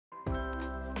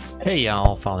Hey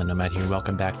y'all, Fallen Nomad here,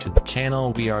 welcome back to the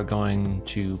channel. We are going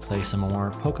to play some more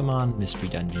Pokemon Mystery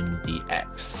Dungeon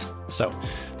DX. So,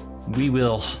 we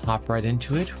will hop right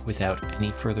into it without any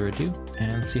further ado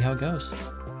and see how it goes.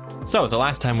 So, the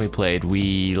last time we played,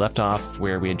 we left off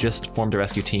where we had just formed a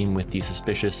rescue team with the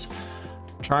suspicious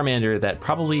Charmander that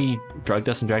probably drugged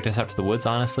us and dragged us out to the woods,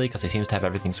 honestly, because he seems to have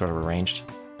everything sort of arranged.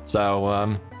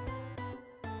 So,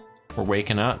 we're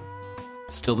waking up.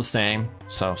 Still the same,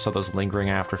 so those lingering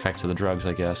after effects of the drugs,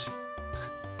 I guess.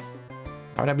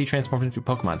 How would I be transformed into a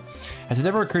Pokemon? Has it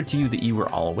ever occurred to you that you were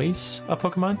always a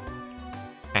Pokemon?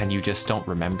 And you just don't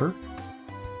remember?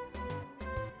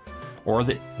 Or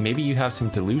that maybe you have some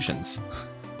delusions?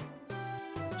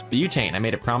 Butane, I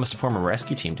made a promise to form a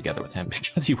rescue team together with him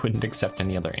because he wouldn't accept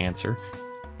any other answer.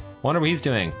 Wonder what he's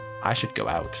doing. I should go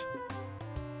out,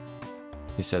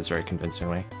 he says very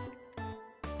convincingly.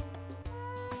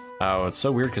 Oh, it's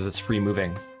so weird because it's free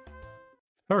moving.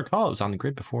 If I recall, it was on the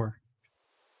grid before.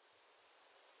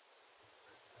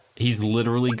 He's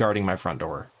literally guarding my front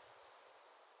door,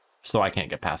 so I can't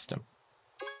get past him.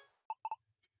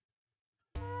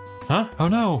 Huh? Oh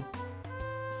no!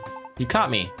 You caught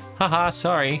me. Haha,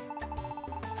 sorry.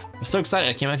 I'm so excited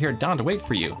I came out here at dawn to wait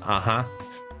for you. Uh-huh.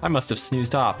 I must have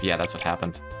snoozed off. Yeah, that's what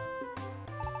happened.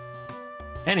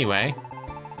 Anyway,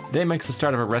 today makes the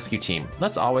start of a rescue team.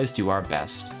 Let's always do our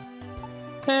best.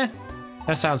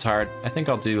 That sounds hard. I think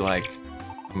I'll do, like,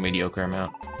 a mediocre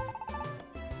amount.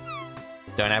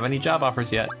 Don't have any job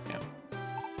offers yet. Yeah.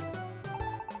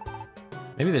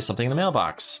 Maybe there's something in the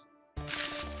mailbox.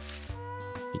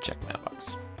 You check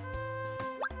mailbox.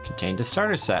 Contained a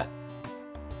starter set.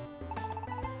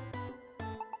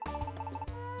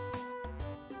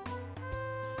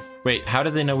 Wait, how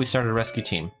did they know we started a rescue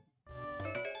team?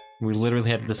 We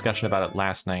literally had a discussion about it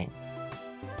last night.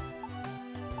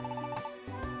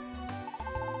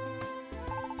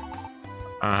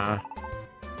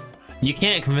 You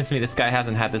can't convince me this guy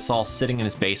hasn't had this all sitting in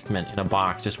his basement in a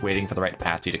box just waiting for the right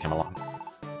patsy to come along.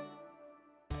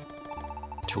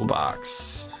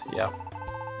 Toolbox. Yep.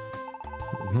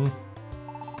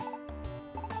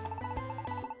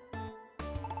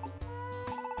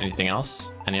 Anything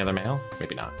else? Any other mail?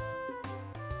 Maybe not.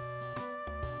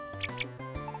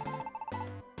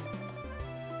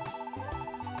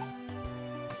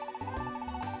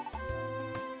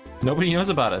 Nobody knows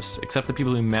about us, except the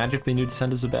people who magically knew to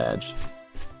send us a badge.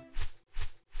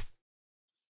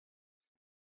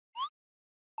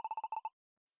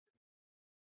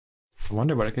 I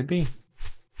wonder what it could be.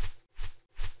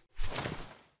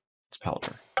 It's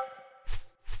Pelipper.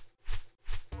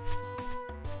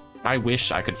 I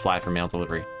wish I could fly for mail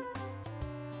delivery.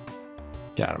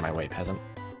 Get out of my way, peasant.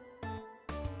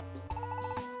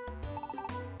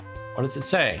 What does it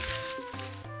say?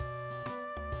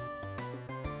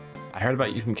 I heard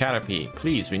about you from Caterpie.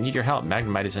 Please, we need your help.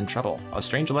 Magnemite is in trouble. A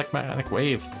strange electromagnetic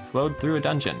wave flowed through a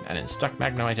dungeon, and it stuck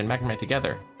Magnemite and Magnemite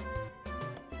together.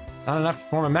 It's not enough to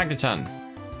form a Magneton.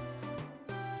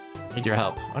 Need your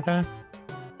help. Okay.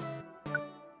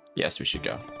 Yes, we should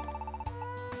go.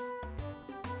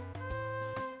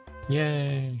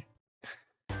 Yay.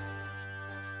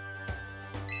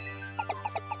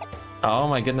 Oh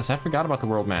my goodness, I forgot about the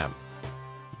world map.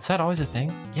 Was that always a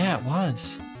thing? Yeah, it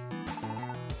was.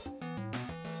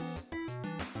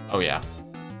 Oh yeah.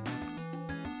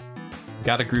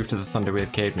 Gotta groove to the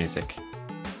Thunderwave Cave music.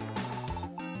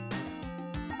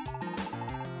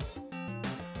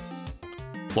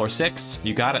 Floor 6,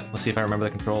 you got it. Let's see if I remember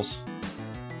the controls.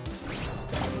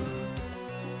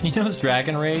 He knows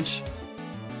Dragon Rage?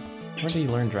 Where did he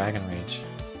learn Dragon Rage?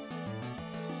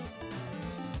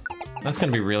 That's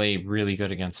gonna be really, really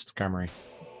good against Skarmory.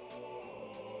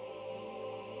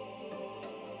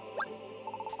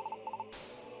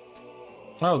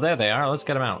 Oh, there they are. Let's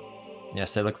get them out.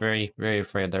 Yes, they look very, very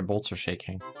afraid. Their bolts are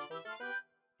shaking.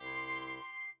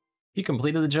 He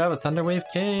completed the job at Thunderwave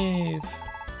Cave.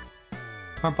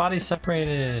 Our bodies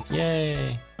separated.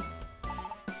 Yay.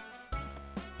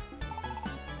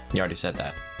 You already said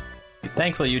that. Be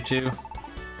thankful, you two.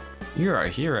 You're our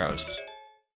heroes.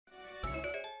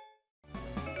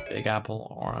 Big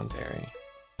Apple, Oranberry.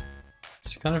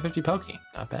 650 Poke.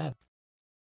 Not bad.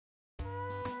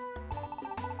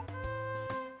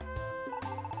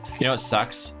 You know what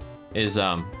sucks? Is,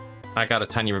 I got a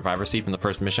tiny reviver seed from the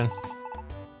first mission.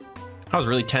 I was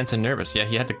really tense and nervous. Yeah,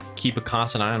 he had to keep a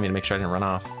constant eye on me to make sure I didn't run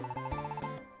off.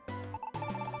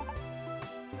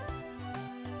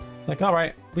 Like,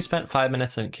 alright, we spent 5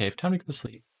 minutes in a cave. Time to go to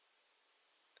sleep.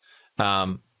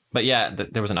 But yeah,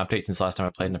 there was an update since the last time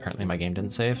I played, and apparently my game didn't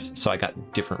save. So I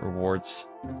got different rewards.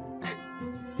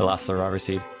 I lost the reviver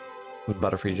seed with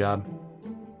Butterfree job.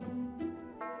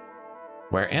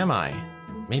 Where am I?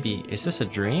 Maybe, is this a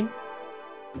dream?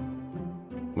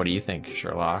 What do you think,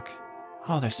 Sherlock?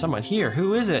 Oh, there's someone here.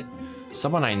 Who is it?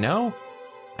 Someone I know?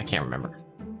 I can't remember.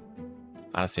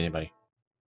 I don't see anybody.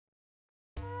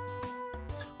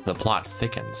 The plot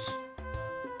thickens.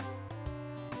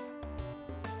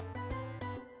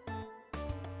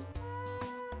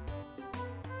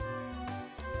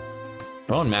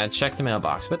 Bone Mad checked the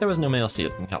mailbox, but there was no mail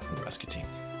seeking help from the rescue team.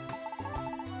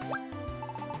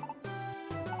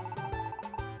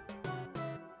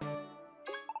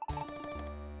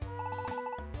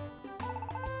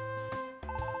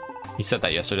 He said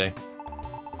that yesterday.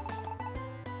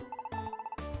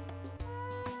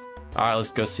 Alright,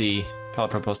 let's go see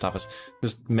Pelipper Post Office.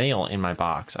 There's mail in my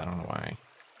box. I don't know why.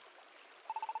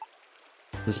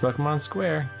 This Pokemon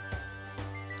Square.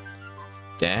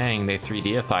 Dang, they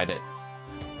 3Dified it.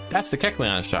 That's the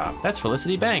Kecleon shop. That's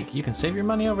Felicity Bank. You can save your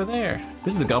money over there.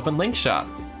 This is the Gulpin Link shop.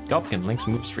 Gulpin Link's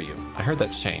moves for you. I heard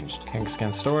that's changed.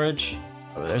 Kangaskhan storage.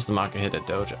 Oh, there's the Makahita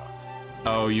Dojo.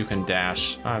 Oh, you can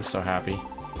dash. I'm so happy.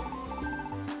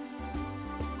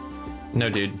 No,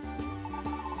 dude.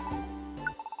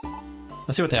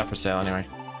 Let's see what they have for sale anyway.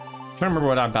 I'm trying to remember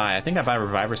what I buy. I think I buy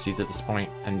Reviver Seeds at this point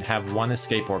and have one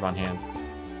Escape Orb on hand.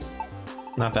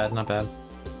 Not bad, not bad.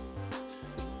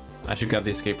 I should grab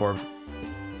the Escape Orb.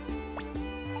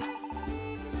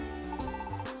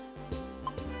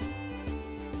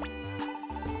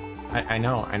 I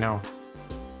know, I know.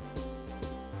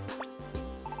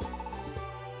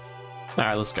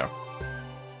 Alright, let's go.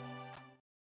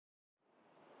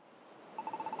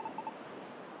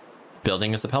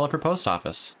 Building is the Pelipper Post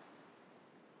Office.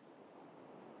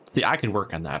 See, I could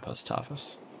work on that post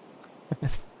office.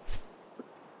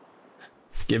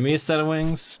 Give me a set of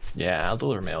wings. Yeah, I'll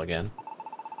deliver mail again.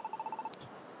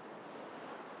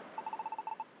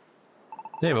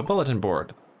 They have a bulletin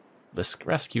board. List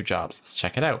rescue jobs. Let's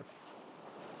check it out.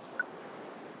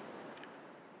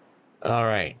 All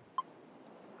right.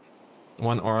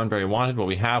 One Oranberry wanted. Well,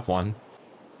 we have one.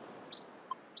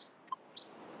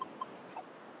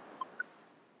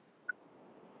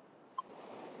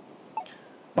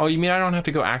 Oh, you mean I don't have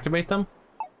to go activate them?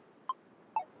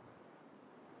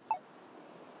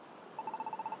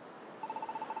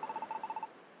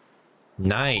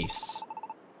 Nice.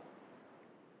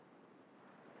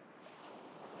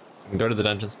 Go to the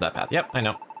dungeons with that path. Yep, I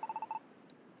know.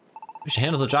 We should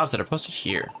handle the jobs that are posted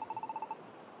here.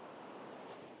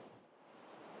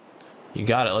 You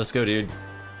got it. Let's go, dude.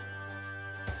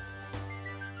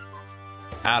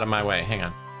 Out of my way. Hang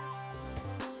on.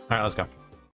 All right, let's go.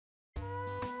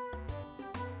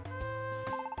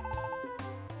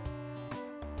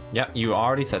 Yep, you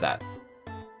already said that.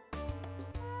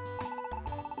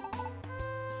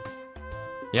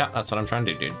 Yeah, that's what I'm trying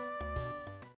to do, dude.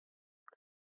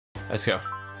 Let's go.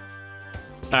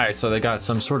 Alright, so they got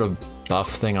some sort of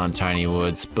buff thing on Tiny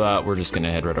Woods, but we're just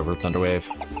gonna head right over to Thunderwave.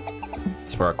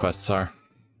 That's where our quests are.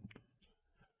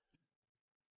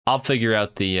 I'll figure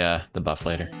out the buff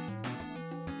later.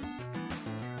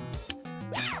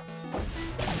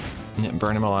 Yeah,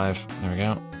 burn him alive. There we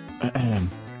go.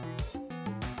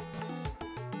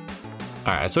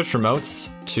 Alright, I switched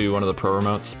remotes to one of the pro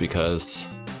remotes because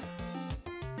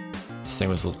this thing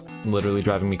was literally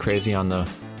driving me crazy on the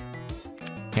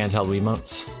handheld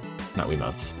Wiimotes. Not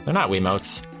Wiimotes. They're not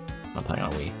Wiimotes. I'm not playing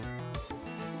on Wii.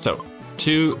 So,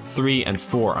 2, 3, and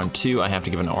 4. On 2, I have to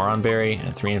give an Oron Berry,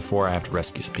 and 3 and 4, I have to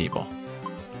rescue some people.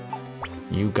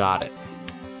 You got it.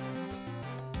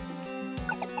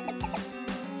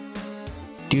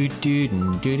 Do do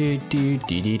do do do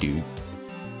do do do.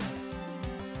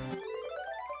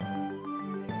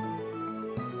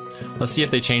 Let's see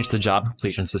if they changed the job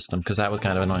completion system, because that was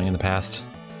kind of annoying in the past.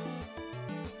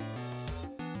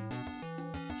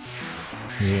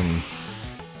 Zoom.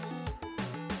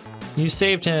 You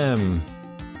saved him!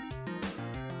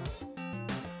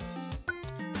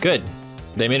 Good.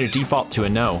 They made it default to a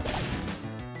no.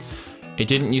 It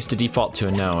didn't used to default to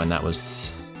a no, and that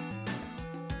was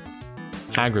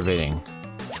aggravating.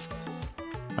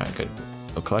 Alright, good.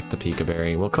 We'll collect the Pika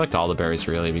Berry. We'll collect all the berries,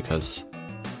 really, because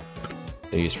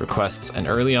they're used for quests, and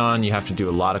early on you have to do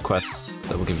a lot of quests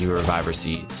that will give you Reviver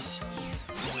Seeds.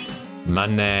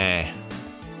 Money.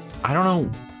 I don't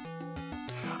know.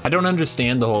 I don't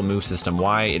understand the whole move system,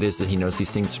 why it is that he knows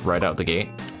these things right out the gate.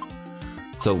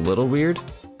 It's a little weird.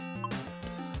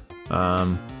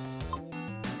 I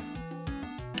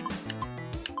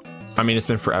mean, it's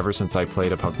been forever since I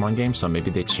played a Pokemon game, so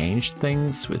maybe they changed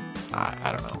things with...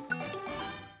 I don't know.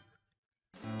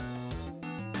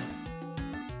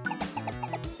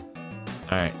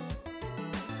 Alright.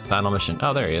 Final mission.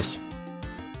 Oh, there he is.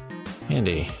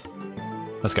 Handy.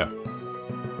 Let's go.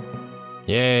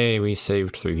 Yay, we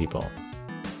saved 3 people.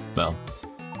 Well,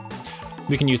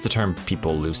 we can use the term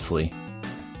people loosely.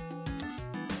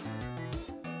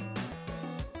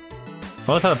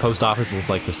 I like how the post office is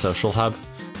like the social hub.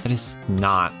 That is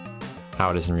not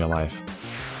how it is in real life.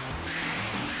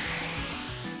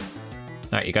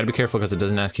 Alright, you gotta be careful because it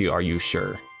doesn't ask you, are you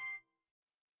sure?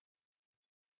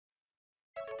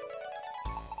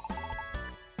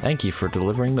 Thank you for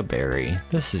delivering the berry.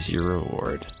 This is your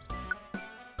reward.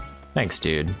 Thanks,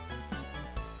 dude.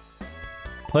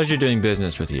 Pleasure doing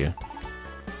business with you.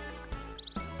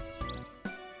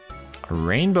 A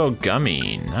rainbow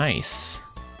gummy, nice.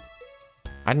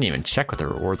 I didn't even check what the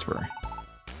rewards were.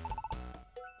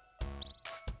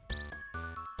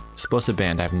 Explosive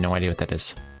band, I have no idea what that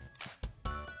is.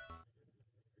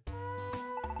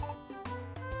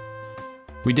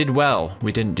 We did well,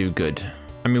 we didn't do good.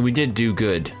 I mean, we did do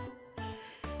good.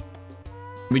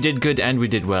 We did good and we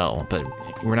did well, but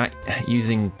we're not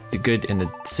using the good in the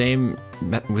same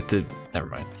with the, never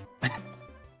mind.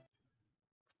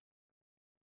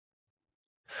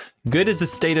 Good is a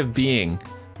state of being.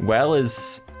 Well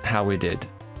is how we did.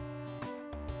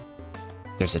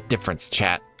 There's a difference,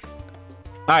 chat.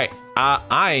 Alright,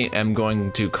 I am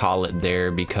going to call it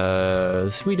there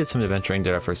because we did some adventuring,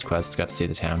 did our first quest, got to see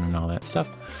the town and all that stuff.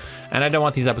 And I don't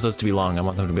want these episodes to be long. I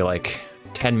want them to be like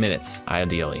 10 minutes,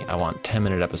 ideally. I want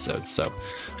 10-minute episodes, so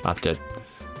I'll have to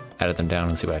edit them down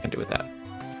and see what I can do with that.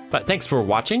 But thanks for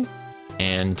watching,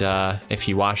 and if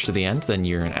you watched to the end, then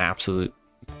you're an absolute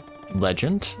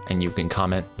legend, and you can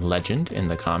comment legend in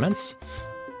the comments.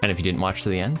 And if you didn't watch to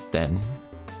the end, then,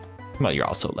 well, you're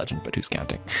also a legend, but who's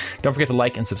counting? Don't forget to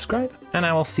like and subscribe, and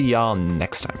I will see y'all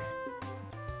next time.